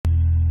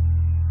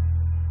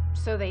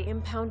So they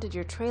impounded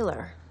your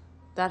trailer.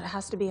 That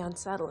has to be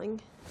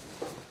unsettling.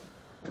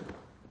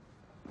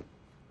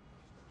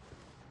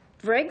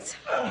 Briggs?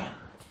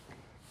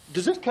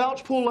 Does this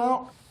couch pull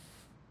out?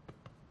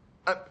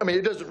 I mean,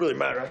 it doesn't really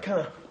matter.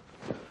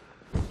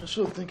 I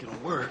still think it'll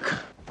work.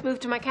 Move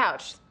to my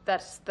couch.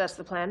 That's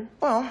the plan.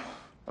 Well,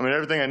 I mean,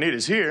 everything I need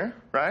is here,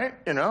 right?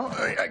 You know,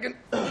 I can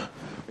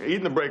eat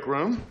in the break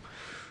room,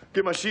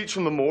 get my sheets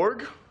from the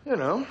morgue, you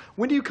know.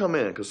 When do you come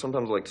in? Because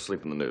sometimes I like to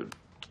sleep in the nude.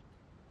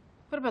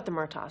 What about the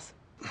Murtaughs?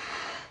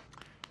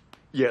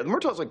 Yeah, the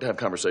Murtaughs like to have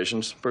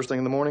conversations first thing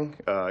in the morning.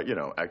 You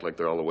know, act like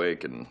they're all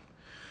awake, and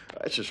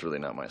it's just really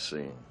not my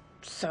scene.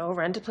 So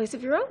rent a place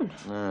of your own.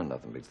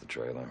 Nothing beats the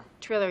trailer.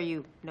 Trailer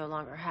you no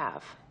longer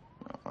have.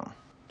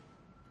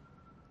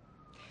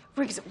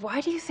 Briggs, why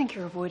do you think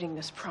you're avoiding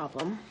this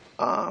problem?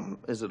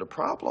 Is it a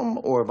problem,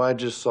 or have I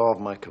just solved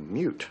my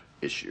commute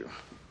issue?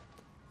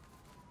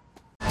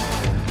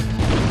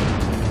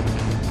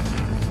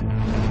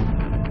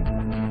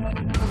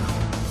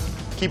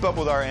 Keep up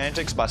with our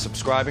antics by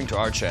subscribing to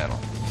our channel.